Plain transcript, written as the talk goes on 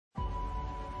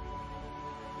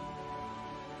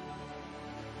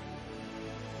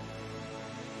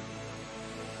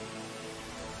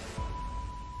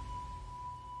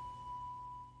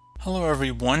Hello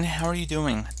everyone, how are you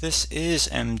doing? This is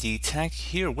MD Tech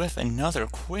here with another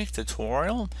quick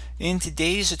tutorial. In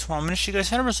today's tutorial, I'm going to show you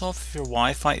guys how to resolve if your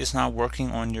Wi-Fi is not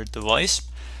working on your device.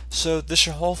 So this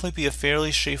should hopefully be a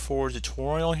fairly straightforward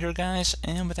tutorial here, guys.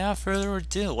 And without further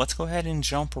ado, let's go ahead and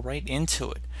jump right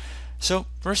into it. So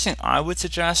first thing I would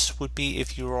suggest would be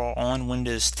if you are on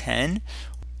Windows 10,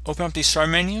 open up the Start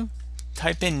menu,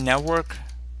 type in Network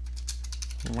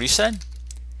Reset.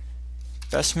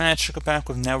 Best match should go back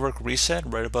with Network Reset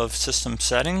right above System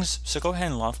Settings, so go ahead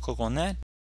and left click on that.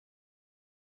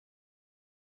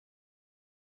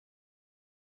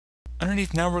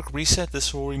 Underneath Network Reset,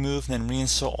 this will remove and then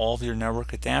reinstall all of your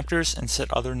network adapters and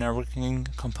set other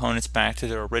networking components back to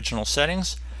their original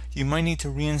settings. You might need to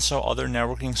reinstall other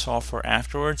networking software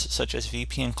afterwards, such as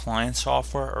VPN client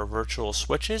software or virtual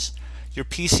switches. Your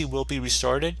PC will be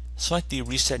restarted. Select the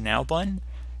Reset Now button.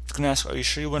 It's going to ask, are you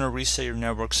sure you want to reset your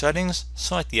network settings?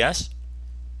 Select yes.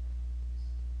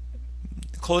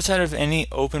 Close out of any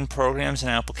open programs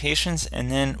and applications, and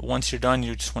then once you're done,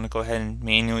 you just want to go ahead and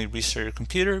manually restart your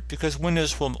computer because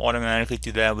Windows will automatically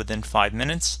do that within 5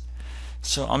 minutes.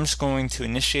 So I'm just going to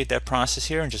initiate that process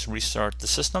here and just restart the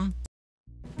system.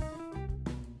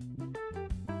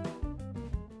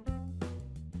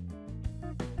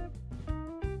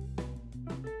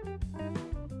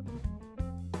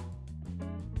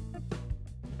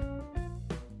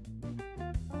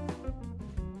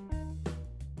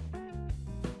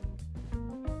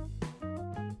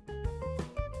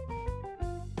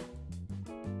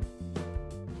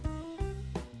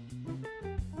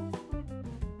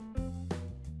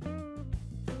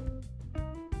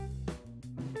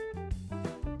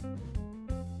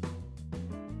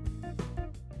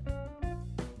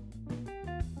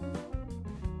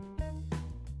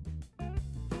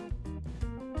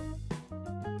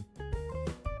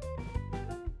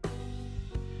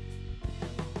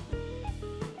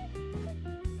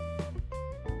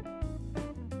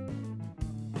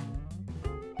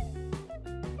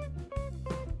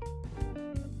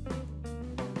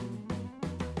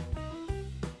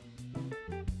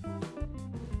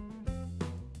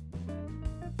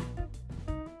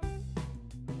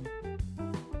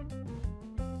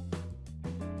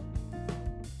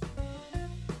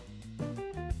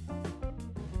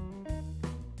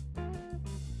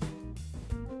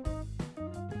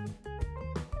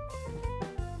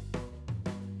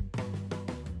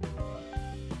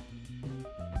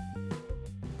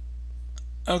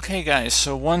 Okay guys,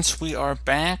 so once we are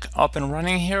back up and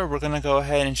running here, we're going to go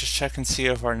ahead and just check and see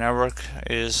if our network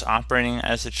is operating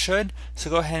as it should. So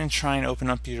go ahead and try and open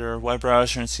up your web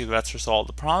browser and see if that's resolved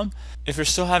the problem. If you're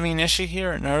still having an issue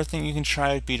here, another thing you can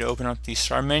try would be to open up the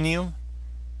Start menu.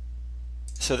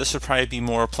 So this would probably be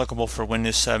more applicable for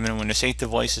Windows 7 and Windows 8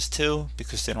 devices too,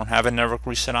 because they don't have a network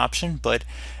reset option. But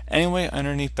anyway,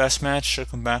 underneath Best Match should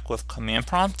come back with Command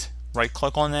Prompt. Right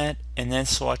click on that and then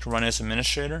select Run as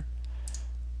Administrator.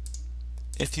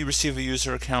 If you receive a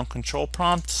user account control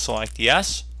prompt, select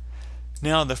yes.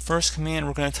 Now the first command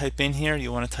we're going to type in here,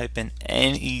 you want to type in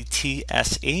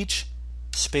NETSH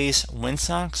space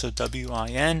winsock, so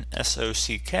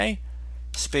WINSOCK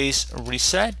space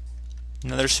reset,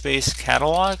 another space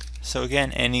catalog, so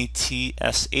again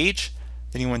NETSH,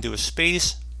 then you want to do a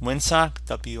space winsock,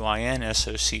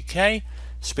 WINSOCK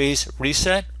space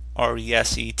reset,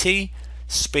 RESET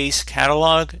space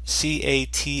catalog,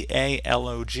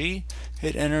 CATALOG.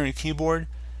 Hit enter on your keyboard.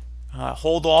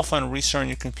 Hold off on restarting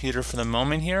your computer for the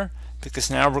moment here,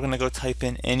 because now we're going to go type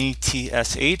in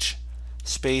NETSH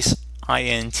space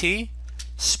INT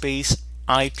space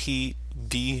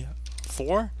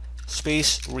IPv4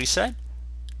 space reset,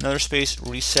 another space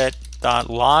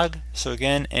reset.log. So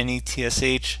again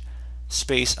NETSH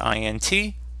space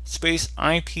INT space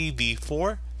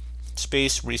IPv4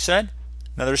 space reset,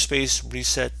 another space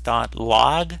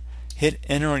reset.log. Hit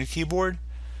enter on your keyboard.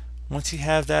 Once you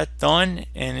have that done,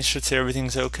 and it should say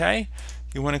everything's okay,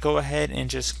 you want to go ahead and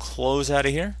just close out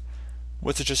of here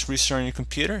with it, just restarting your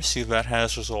computer, see if that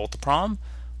has resolved the problem.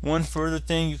 One further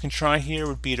thing you can try here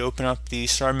would be to open up the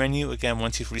Start menu. Again,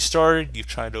 once you've restarted, you've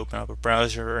tried to open up a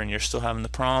browser and you're still having the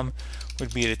problem,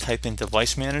 would be to type in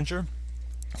Device Manager.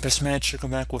 Best match should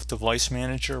come back with Device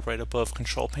Manager right above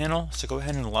Control Panel, so go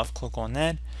ahead and left click on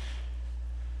that.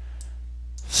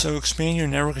 So expand your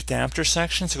network adapter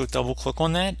section, so go double click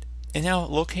on that. And now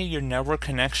locate your network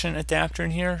connection adapter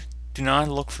in here. Do not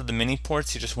look for the mini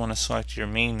ports, you just want to select your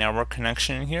main network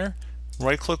connection in here.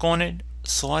 Right click on it,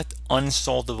 select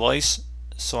uninstall device,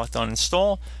 select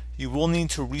uninstall. You will need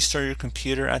to restart your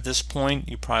computer at this point.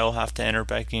 You probably will have to enter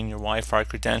back in your Wi-Fi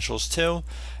credentials too.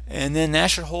 And then that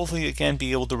should hopefully again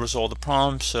be able to resolve the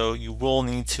problem. So you will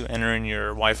need to enter in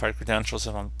your Wi-Fi credentials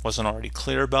if I wasn't already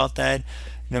clear about that,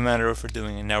 no matter if we're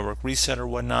doing a network reset or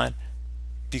whatnot,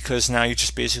 because now you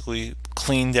just basically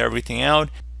cleaned everything out.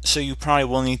 So you probably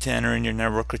will need to enter in your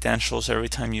network credentials every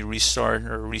time you restart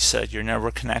or reset your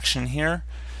network connection here.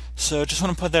 So just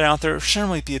want to put that out there. It shouldn't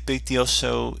really be a big deal,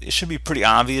 so it should be pretty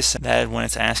obvious that when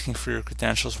it's asking for your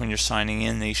credentials when you're signing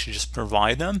in, that you should just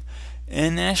provide them.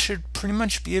 And that should pretty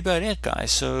much be about it,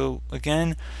 guys. So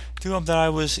again, I do hope that I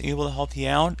was able to help you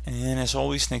out, and as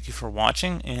always, thank you for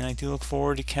watching, and I do look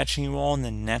forward to catching you all in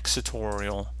the next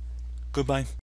tutorial. Goodbye.